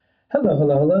Hello,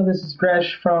 hello, hello. This is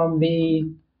Gresh from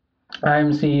the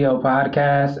I'm CEO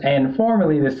podcast and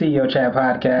formerly the CEO Chat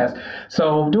podcast.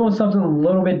 So, doing something a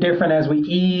little bit different as we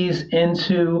ease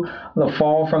into the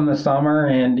fall from the summer,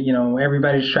 and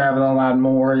everybody's traveling a lot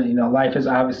more. Life is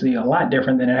obviously a lot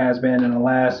different than it has been in the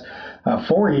last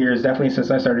 4 years, definitely since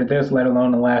I started this, let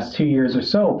alone the last 2 years or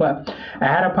so. But I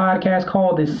had a podcast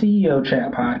called the CEO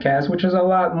Chat podcast, which is a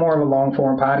lot more of a long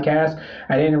form podcast.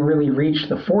 I didn't really reach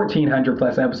the 1,400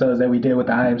 plus episodes that we did with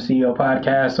the I Am CEO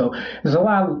podcast. So there's a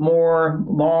lot more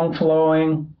long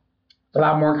flowing, a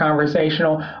lot more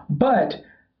conversational, but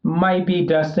might be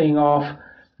dusting off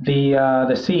the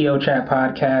CEO Chat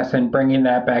podcast and bringing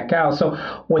that back out. So,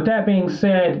 with that being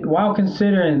said, while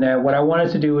considering that, what I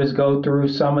wanted to do is go through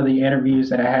some of the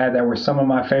interviews that I had that were some of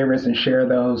my favorites and share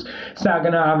those. It's not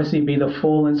going to obviously be the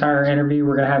full entire interview.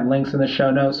 We're going to have links in the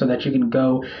show notes so that you can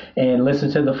go and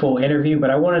listen to the full interview. But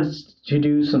I wanted to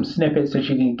do some snippets that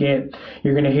you can get.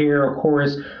 You're going to hear, of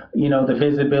course, the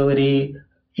visibility,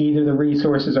 either the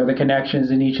resources or the connections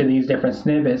in each of these different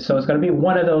snippets. So it's going to be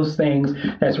one of those things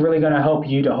that's really going to help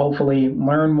you to hopefully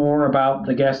learn more about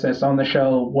the guests that's on the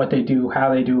show, what they do,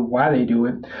 how they do, why they do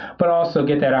it, but also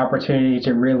get that opportunity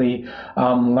to really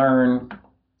learn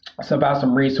about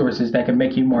some resources that can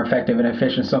make you more effective and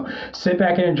efficient. So sit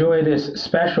back and enjoy this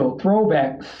special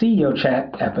throwback CEO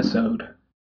Chat episode.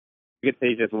 You could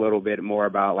say just a little bit more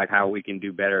about like how we can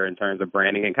do better in terms of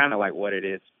branding and kind of like what it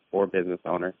is for business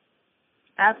owners.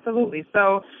 Absolutely.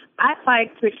 So I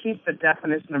like to keep the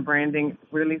definition of branding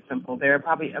really simple. There are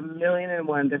probably a million and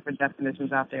one different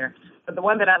definitions out there, but the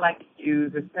one that I like to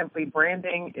use is simply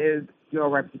branding is your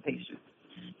reputation.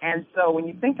 And so when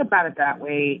you think about it that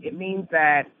way, it means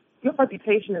that your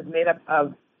reputation is made up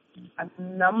of a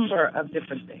number of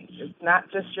different things. It's not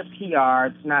just your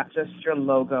PR. It's not just your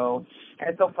logo. And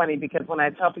it's so funny because when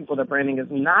I tell people that branding is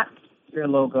not your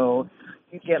logo,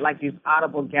 you get like these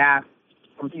audible gasps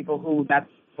from people who that's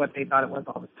what they thought it was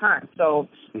all the time. So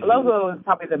the logo is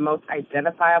probably the most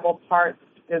identifiable part,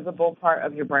 visible part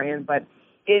of your brand, but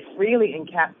it really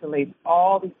encapsulates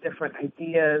all these different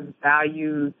ideas,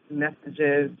 values,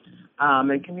 messages,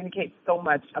 and communicates so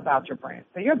much about your brand.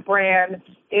 So your brand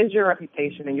is your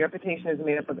reputation, and your reputation is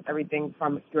made up of everything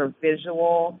from your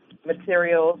visual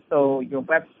materials, so your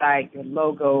website, your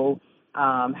logo,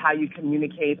 how you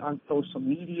communicate on social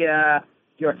media,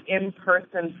 your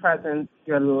in-person presence,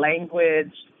 your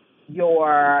language,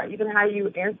 even how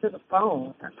you answer the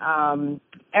phone.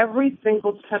 Every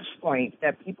single touch point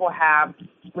that people have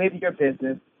with your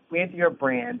business, with your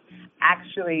brand,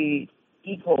 actually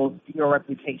equals your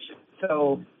reputation.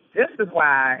 So this is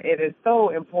why it is so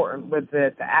important with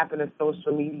the advent of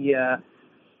social media.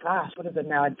 Gosh, what is it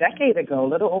now? A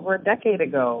little over a decade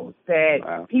ago,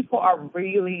 that people are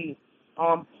really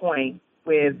on point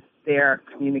with their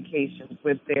communications,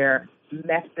 with their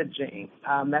messaging.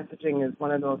 Messaging is one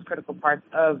of those critical parts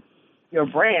of your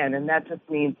brand, and that just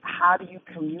means how do you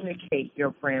communicate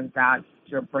your brand values,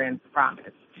 your brand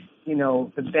promise,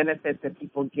 the benefits that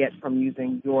people get from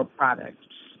using your product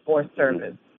or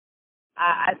service.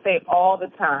 I say all the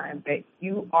time that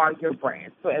you are your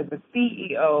brand. So as the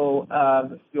CEO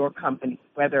of your company,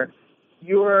 whether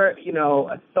you're,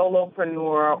 a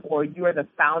solopreneur or you're the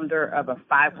founder of a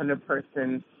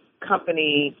 500-person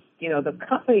company, the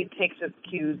company takes its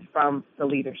cues from the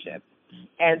leadership.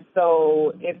 And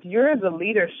so if you're the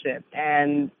leadership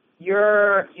and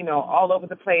you're, all over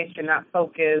the place, you're not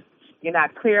focused, you're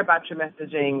not clear about your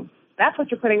messaging, that's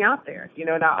what you're putting out there.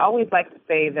 And I always like to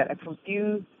say that a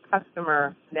confused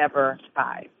customer never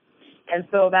buys. And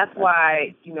so that's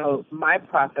why, my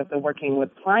process of working with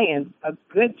clients, a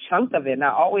good chunk of it, and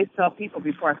I always tell people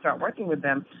before I start working with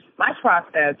them, my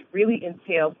process really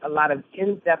entails a lot of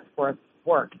in-depth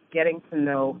work, getting to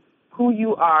know who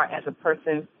you are as a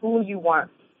person, who you want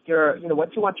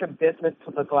what you want your business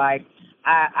to look like.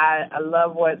 I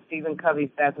love what Stephen Covey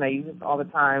says, and I use this all the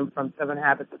time from 7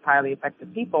 Habits of Highly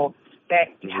Effective People, that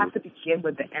you have to begin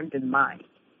with the end in mind.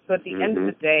 So at the end of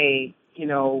the day,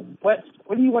 where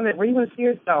do you want to see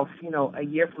yourself, a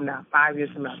year from now, 5 years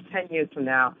from now, 10 years from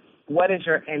now? What is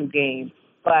your end game?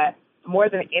 But more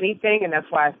than anything, and that's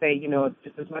why I say, it's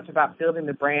just as much about building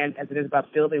the brand as it is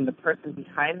about building the person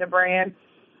behind the brand.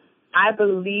 I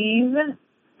believe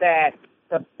that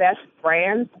the best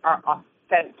brands are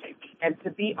authentic. And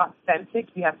to be authentic,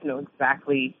 you have to know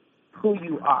exactly who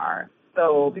you are.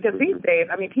 So, because these days,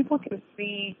 people can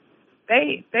see,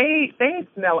 they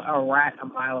smell a rat a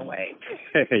mile away.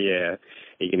 Yeah,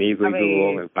 you can easily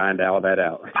Google and find all that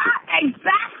out.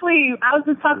 Exactly. I was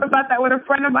just talking about that with a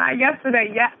friend of mine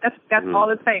yesterday. Yeah, that's all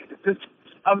it takes. It's just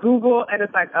a Google, and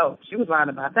it's like, oh, she was lying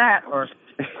about that, or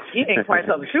he didn't quite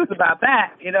tell the truth about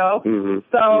that, you know. Mm-hmm.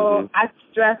 So Mm-hmm. I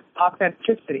stress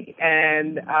authenticity.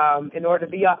 And in order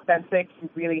to be authentic, you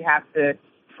really have to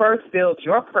first build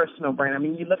your personal brand. I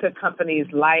mean, you look at companies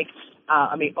like,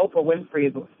 Oprah Winfrey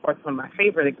is, of course, one of my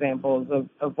favorite examples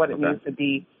of what it means to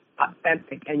be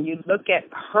authentic. And you look at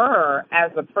her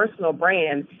as a personal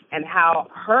brand and how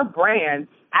her brand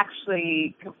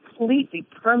actually completely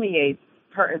permeates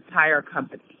her entire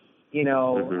company. You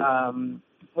know, Mm-hmm.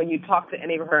 When you talk to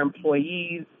any of her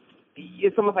employees,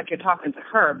 it's almost like you're talking to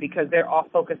her because they're all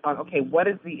focused on, okay, what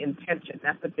is the intention?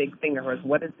 That's the big thing of hers.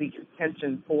 What is the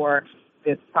intention for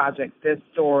this project, this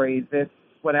story, this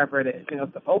whatever it is? You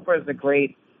know, so Oprah is a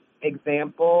great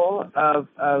example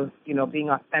of you know, being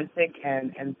authentic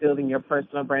and building your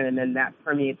personal brand, and then that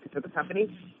permeates into the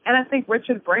company. And I think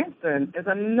Richard Branson is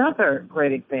another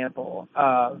great example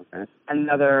of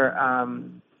another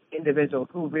individual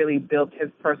who really built his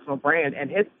personal brand. And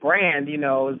his brand, you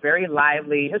know, is very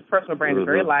lively. His personal brand is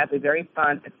very lively, very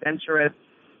fun, adventurous,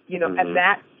 you know, and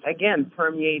that, again,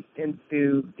 permeates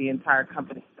into the entire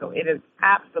company. So it is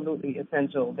absolutely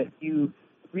essential that you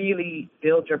really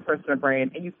build your personal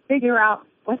brand and you figure out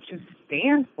what you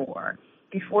stand for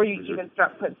before you even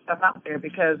start putting stuff out there,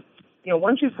 because, you know,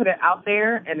 once you put it out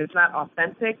there and it's not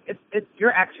authentic, it's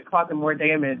you're actually causing more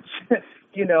damage,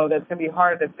 you know, that's going to be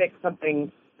harder to fix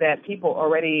something that people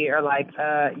already are like,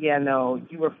 yeah, no,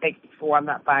 you were fake before, I'm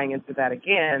not buying into that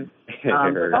again. So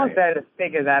it's always better to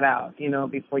figure that out, you know,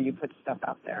 before you put stuff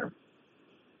out there.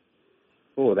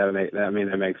 Cool. That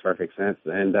makes perfect sense.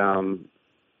 And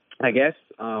I guess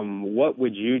what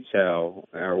would you tell,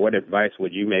 or what advice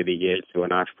would you maybe give to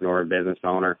an entrepreneur or business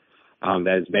owner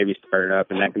that is maybe starting up,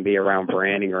 and that can be around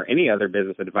branding or any other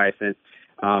business advice?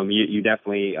 And you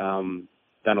definitely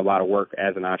done a lot of work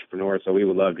as an entrepreneur, so we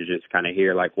would love to just kind of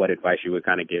hear like what advice you would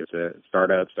kind of give to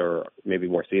startups or maybe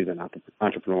more seasoned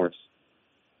entrepreneurs.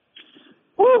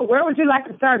 Ooh, where would you like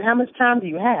to start? How much time do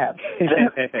you have?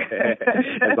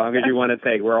 As long as you want to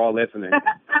take, we're all listening.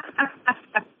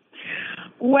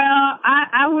 Well,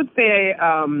 I would say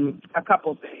a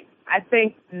couple things. I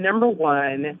think number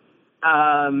one,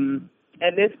 and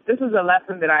this is a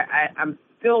lesson that I'm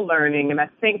still learning, and I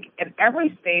think at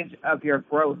every stage of your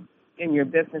growth in your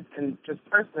business and just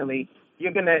personally,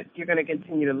 you're gonna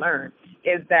continue to learn,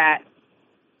 is that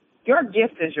your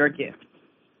gift is your gift.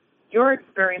 Your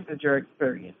experience is your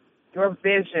experience. Your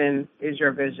vision is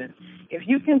your vision. If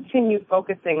you continue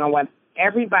focusing on what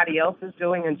everybody else is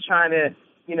doing and trying to,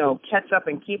 you know, catch up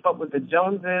and keep up with the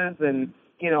Joneses and,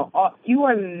 you know, you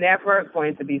are never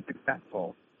going to be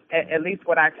successful, at least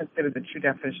what I consider the true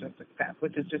definition of success,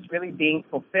 which is just really being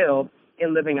fulfilled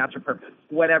in living out your purpose,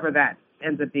 whatever that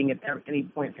ends up being at any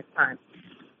point in time.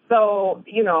 So,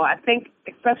 you know, I think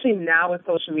especially now with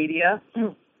social media,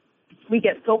 we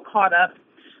get so caught up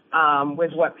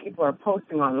with what people are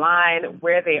posting online,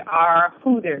 where they are,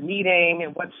 who they're meeting,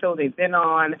 and what show they've been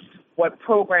on, what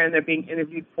program they're being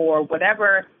interviewed for,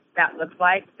 whatever that looks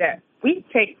like, that we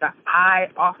take the eye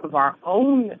off of our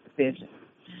own vision.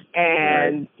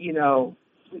 And, you know,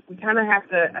 we kind of have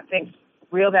to, I think,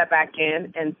 reel that back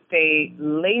in and stay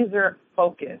laser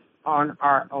focused on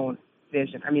our own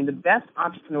vision. I mean, the best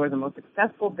entrepreneurs and most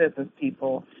successful business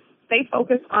people stay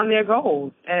focused on their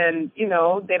goals, and, you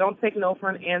know, they don't take no for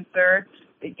an answer.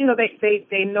 You know,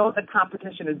 they know what the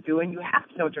competition is doing. You have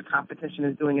to know what your competition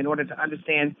is doing in order to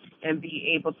understand and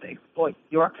be able to exploit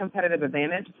your competitive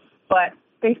advantage, but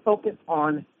stay focused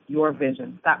on your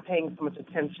vision. Stop paying so much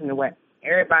attention to what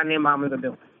everybody and their mamas are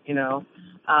doing, you know.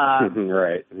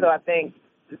 Right. So I think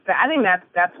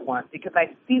that's one, because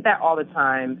I see that all the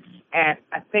time, and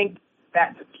I think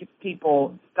that just keeps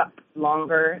people stuck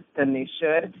longer than they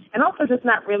should, and also just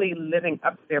not really living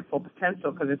up to their full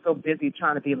potential because they're so busy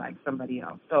trying to be like somebody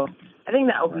else. So I think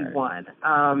that would be one.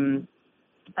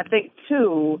 I think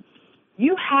two,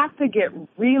 you have to get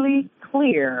really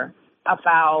clear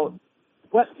about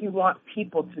what you want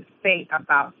people to say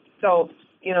about. So,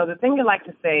 you know, the thing I like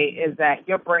to say is that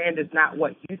your brand is not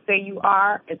what you say you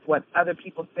are, it's what other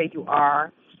people say you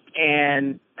are.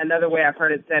 And another way I've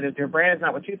heard it said is your brand is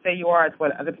not what you say you are, it's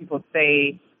what other people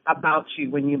say about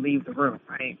you when you leave the room,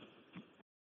 right?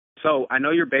 So I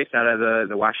know you're based out of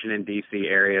the Washington, D.C.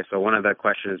 area, so one of the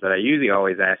questions that I usually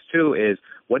always ask, too, is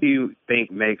what do you think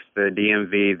makes the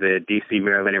DMV, the D.C.,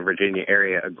 Maryland, and Virginia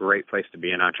area a great place to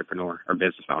be an entrepreneur or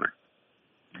business owner?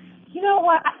 You know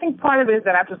what? I think part of it is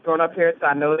that I've just grown up here, so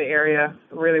I know the area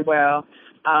really well.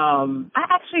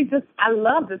 I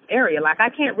love this area. Like, I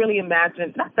can't really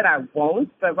imagine, not that I won't,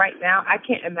 but right now I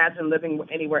can't imagine living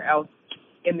anywhere else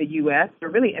in the U.S. or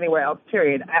really anywhere else,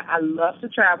 period. I love to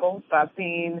travel, so I've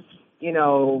seen, you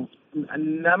know, a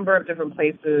number of different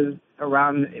places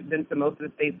around. I've been to most of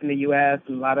the states in the U.S.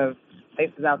 and a lot of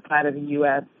places outside of the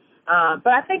U.S.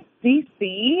 But I think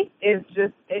D.C. is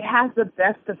just, it has the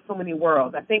best of so many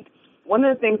worlds. I think one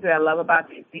of the things that I love about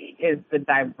D.C. is the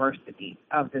diversity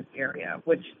of this area,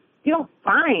 which you don't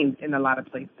find in a lot of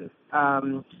places.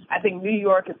 I think New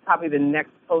York is probably the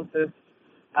next closest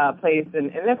place,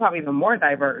 and they're probably even more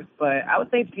diverse. But I would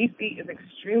say D.C. is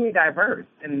extremely diverse,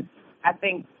 and I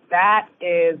think that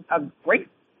is a great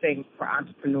thing for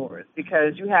entrepreneurs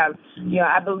because you have,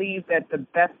 I believe that the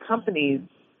best companies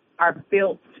are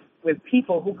built with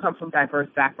people who come from diverse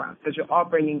backgrounds because you're all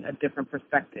bringing a different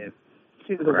perspective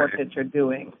to the work that you're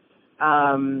doing.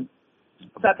 So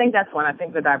I think that's one. I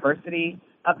think the diversity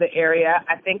of the area.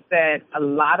 I think that a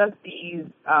lot of these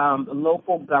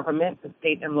local governments, the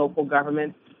state and local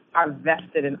governments, are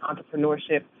vested in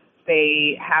entrepreneurship.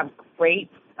 They have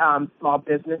great small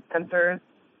business centers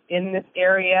in this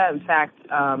area. In fact,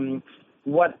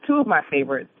 two of my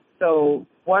favorites. So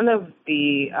one of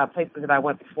the places that I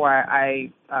went before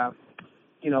I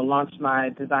launched my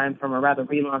design firm, or rather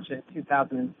relaunched it in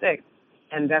 2006,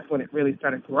 and that's when it really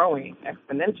started growing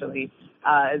exponentially,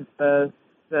 is the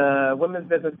Women's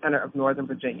Business Center of Northern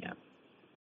Virginia.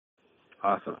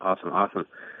 Awesome.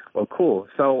 Well, cool.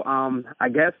 So I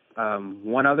guess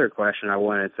one other question I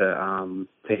wanted to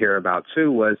hear about,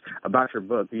 too, was about your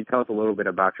book. Can you tell us a little bit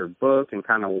about your book and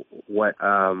kind of what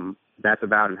that's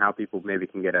about and how people maybe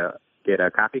can get a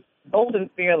copy? Bold and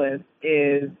Fearless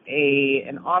is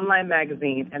an online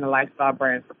magazine and a lifestyle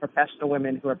brand for professional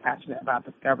women who are passionate about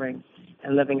discovering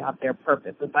and living out their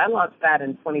purpose. So I launched that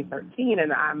in 2013,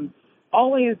 and I'm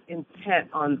always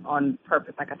intent on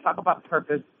purpose. Like, I talk about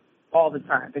purpose all the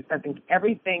time because I think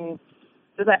everything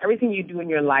you do in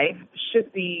your life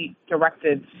should be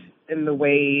directed in the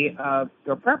way of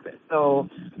your purpose. So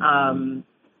her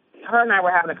and I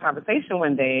were having a conversation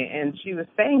one day, and she was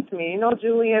saying to me,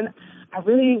 Julian, I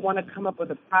really want to come up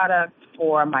with a product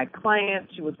for my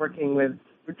clients.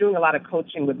 We're doing a lot of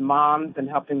coaching with moms and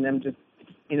helping them just,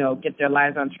 get their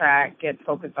lives on track, get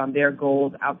focused on their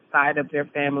goals outside of their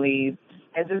families,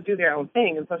 and just do their own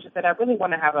thing. And so she said, I really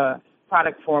want to have a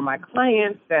product for my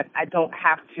clients that I don't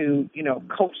have to,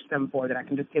 coach them for, that I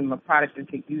can just give them a product and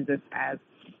use this as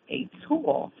a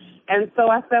tool. And so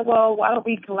I said, well, why don't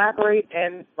we collaborate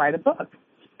and write a book?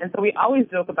 And so we always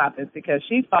joke about this because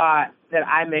she thought that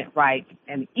I meant write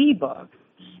an e-book.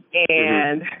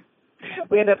 And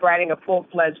we ended up writing a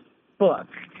full-fledged book.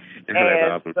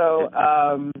 And so,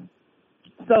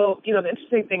 the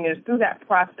interesting thing is through that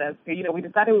process, we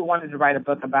decided we wanted to write a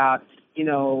book about,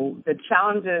 the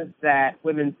challenges that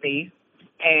women face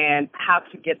and how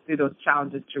to get through those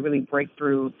challenges to really break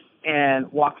through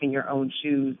and walk in your own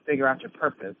shoes, figure out your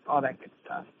purpose, all that good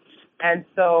stuff. And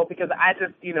so, because I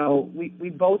just, we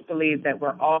both believe that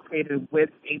we're all created with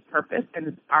a purpose, and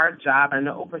it's our job, and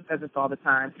I know Oprah says this all the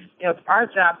time, it's our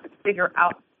job to figure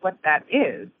out what that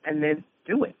is and then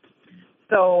do it.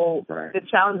 So the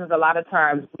challenge is a lot of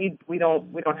times we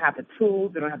don't have the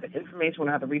tools, we don't have the information, we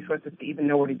don't have the resources to even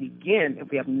know where to begin if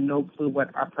we have no clue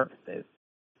what our purpose is.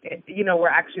 We're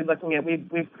actually looking at,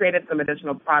 we've created some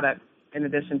additional products in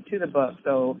addition to the book.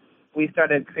 So we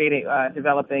started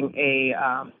developing a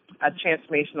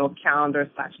transformational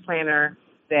calendar/planner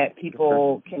that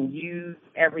people can use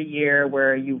every year,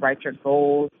 where you write your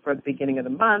goals for the beginning of the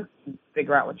month, you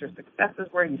figure out what your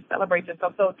successes were, you celebrate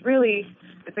yourself. So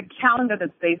it's a calendar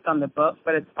that's based on the book,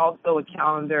 but it's also a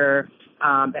calendar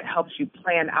that helps you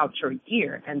plan out your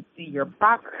year and see your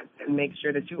progress and make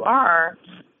sure that you are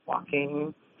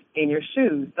walking in your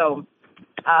shoes. So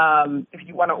if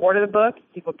you want to order the book,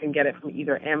 people can get it from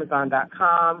either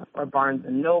Amazon.com or Barnes &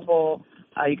 Noble.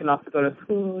 You can also go to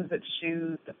Whose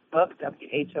Shoes Book,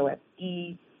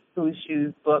 WHOSE,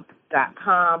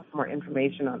 whoseshoesbook.com for more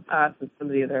information on us and some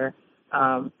of the other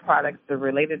products that are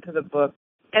related to the book.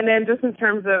 And then just in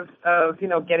terms of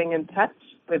getting in touch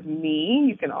with me,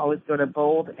 you can always go to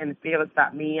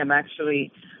boldandfearless.me. I'm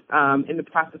actually in the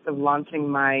process of launching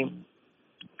my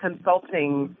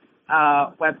consulting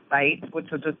website,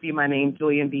 which will just be my name,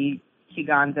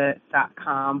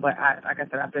 JulianBKiganda.com. But like I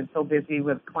said, I've been so busy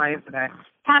with clients that I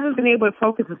haven't been able to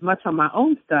focus as much on my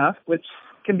own stuff, which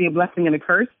can be a blessing and a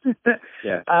curse.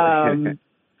 Yeah.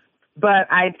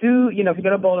 But I do, if you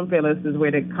go to Bold and Fearless, there's a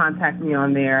way to contact me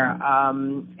on there.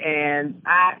 And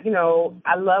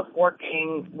I love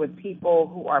working with people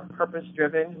who are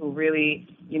purpose-driven, who really,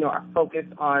 are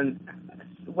focused on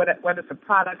whether it's a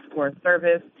product or a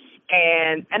service.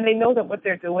 And they know that what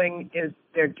they're doing is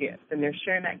their gift, and they're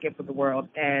sharing that gift with the world.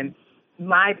 And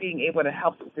my being able to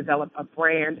help develop a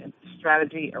brand and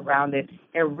strategy around it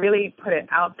and really put it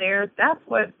out there, that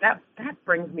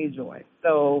brings me joy.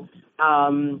 So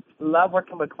love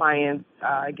working with clients,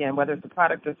 again, whether it's the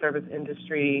product or service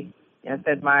industry. As I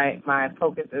said, my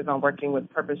focus is on working with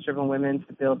purpose-driven women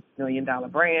to build million-dollar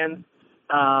brands.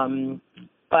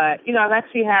 But, I've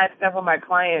actually had several of my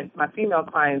clients, my female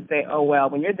clients, say, oh, well,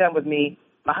 when you're done with me,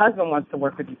 my husband wants to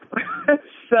work with you.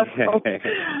 So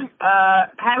I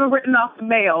haven't written off the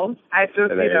males. I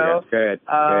just, Good.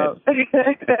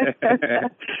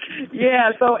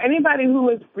 Yeah, so anybody who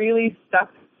is really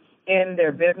stuck in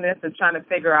their business and trying to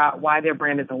figure out why their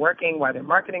brand isn't working, why their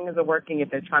marketing isn't working, if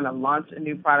they're trying to launch a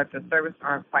new product or service,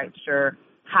 aren't quite sure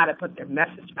how to put their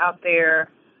message out there,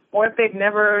 or if they've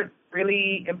never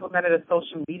really implemented a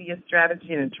social media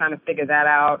strategy and trying to figure that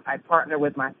out, I partner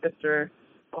with my sister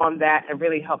on that and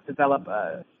really help develop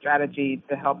a strategy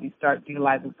to help you start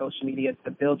utilizing social media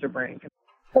to build your brand.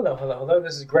 Hello.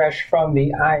 This is Gresh from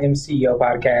the I Am CEO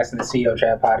podcast and the CEO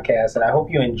Chat podcast, and I hope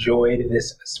you enjoyed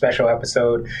this special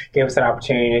episode. Gave us an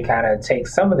opportunity to kind of take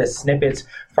some of the snippets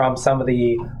from some of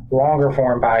the longer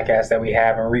form podcasts that we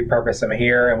have and repurpose them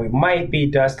here. And we might be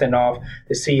dusting off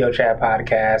the CEO Chat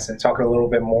podcast and talking a little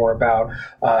bit more about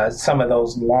some of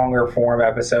those longer form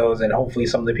episodes, and hopefully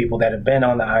some of the people that have been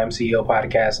on the I Am CEO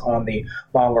podcast on the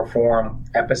longer form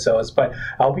episodes. But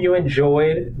I hope you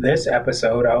enjoyed this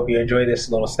episode. I hope you enjoyed this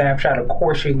little snapshot. Of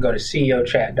course, you can go to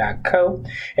ceochat.co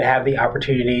and have the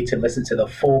opportunity to listen to the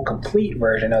full, complete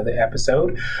version of the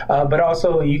episode. But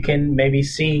also, you can maybe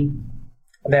see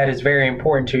that it's very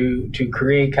important to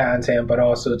create content, but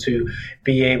also to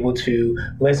be able to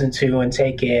listen to and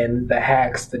take in the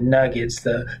hacks, the nuggets,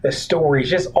 the stories,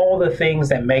 just all the things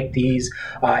that make these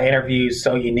interviews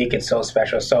so unique and so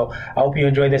special. So I hope you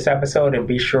enjoyed this episode, and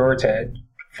be sure to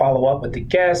follow up with the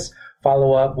guests,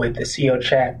 follow up with the CEO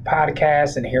Chat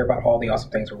podcast, and hear about all the awesome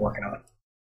things we're working on.